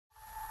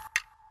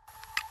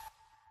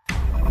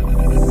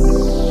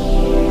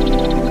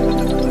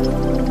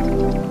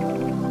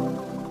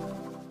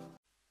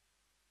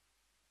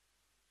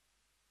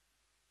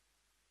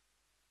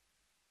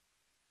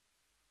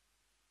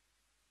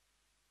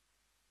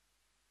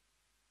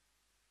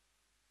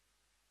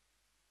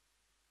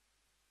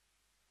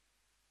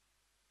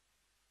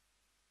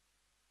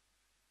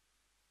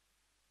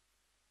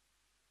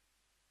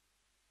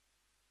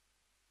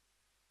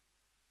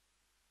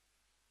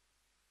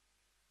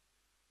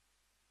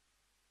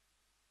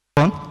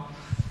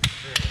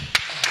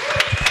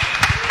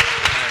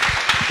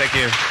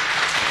you.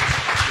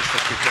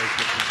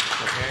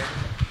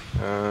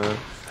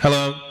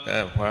 Hello.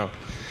 Wow.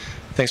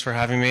 Thanks for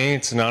having me.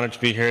 It's an honor to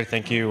be here.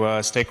 Thank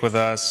you, Stake With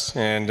Us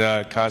and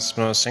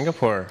Cosmos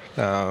Singapore.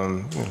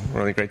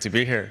 Really great to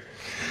be here.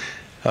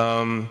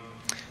 1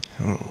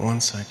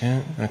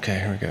 second. Okay,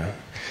 here we go.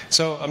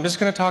 So I'm just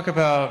going to talk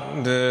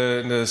about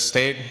the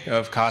state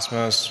of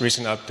Cosmos,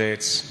 recent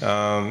updates.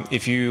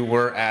 If you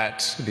were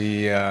at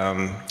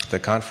the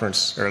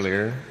conference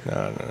earlier,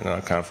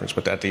 not conference,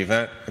 but at the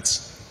event,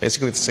 it's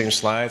basically the same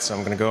slides, so I'm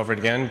going to go over it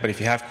again. But if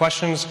you have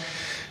questions,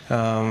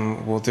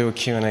 we'll do a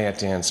Q&A at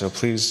the end. So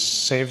please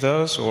save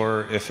those,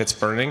 or if it's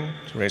burning,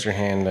 raise your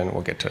hand and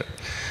we'll get to it.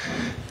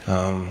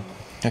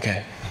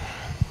 Okay.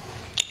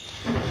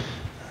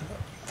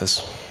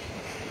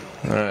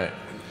 All right.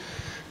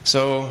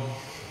 So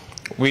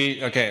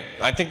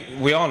I think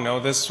we all know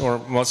this, or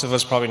most of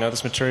us probably know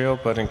this material,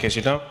 but in case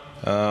you don't,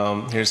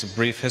 here's a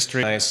brief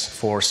history. Nice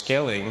for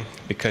scaling,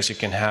 because you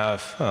can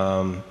have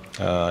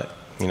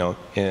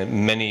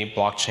many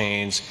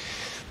blockchains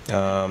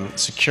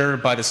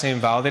secured by the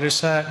same validator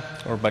set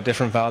or by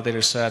different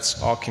validator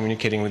sets, all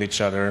communicating with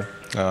each other,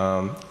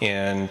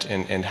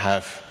 and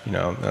have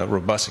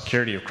robust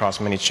security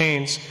across many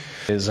chains.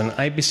 Is an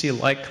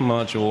IBC-like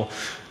module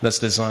that's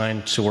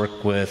designed to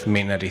work with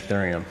mainnet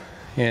Ethereum.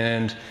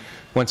 And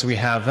once we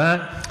have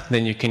that,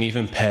 then you can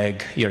even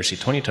peg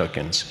ERC20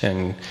 tokens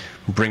and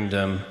bring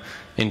them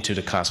into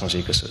the Cosmos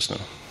ecosystem.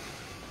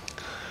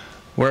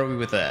 Where are we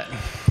with that?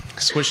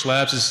 Switch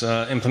Labs is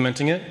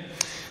implementing it.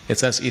 It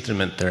says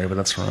Ethermint there, but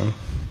that's wrong.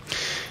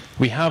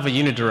 We have a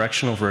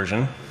unidirectional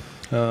version.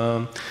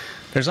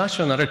 There's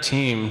actually another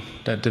team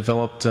that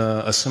developed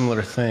a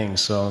similar thing,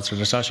 so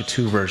there's actually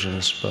 2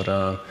 versions. But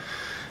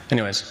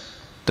anyways,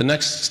 the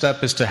next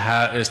step is to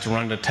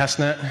run the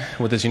testnet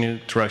with this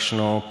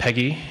unidirectional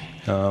PEGI,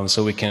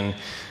 so we can,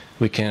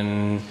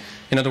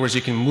 in other words,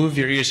 you can move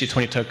your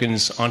ERC20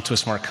 tokens onto a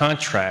smart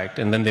contract,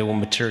 and then they will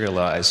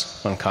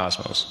materialize on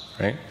Cosmos,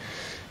 right?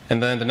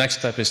 And then the next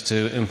step is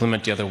to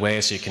implement the other way,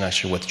 so you can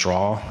actually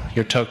withdraw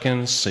your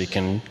tokens, so you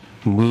can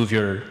move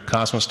your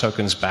Cosmos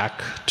tokens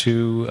back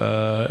to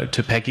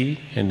PEGI,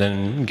 and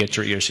then get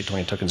your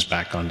ERC20 tokens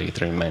back on the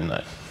Ethereum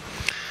mainnet.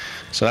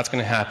 So that's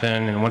going to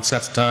happen, and once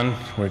that's done,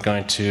 we're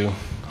going to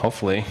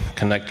hopefully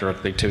connect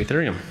directly to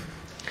Ethereum.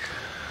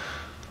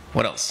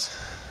 What else?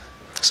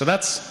 So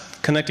that's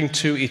connecting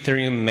to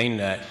Ethereum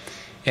mainnet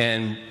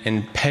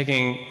and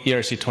pegging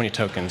ERC20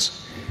 tokens.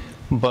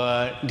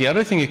 But the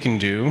other thing you can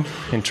do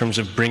in terms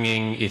of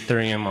bringing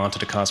Ethereum onto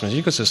the Cosmos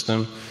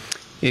ecosystem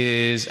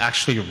is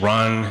actually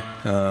run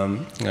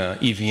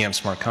EVM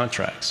smart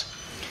contracts.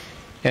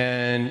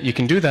 And you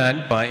can do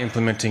that by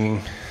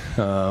implementing,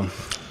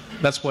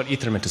 that's what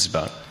Ethermint is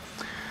about.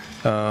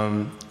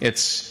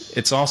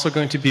 It's also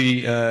going to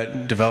be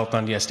developed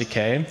on the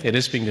SDK. It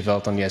is being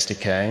developed on the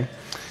SDK.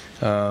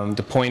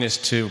 The point is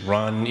to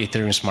run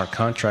Ethereum smart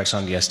contracts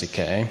on the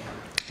SDK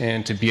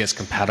and to be as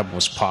compatible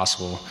as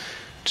possible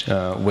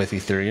with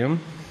Ethereum.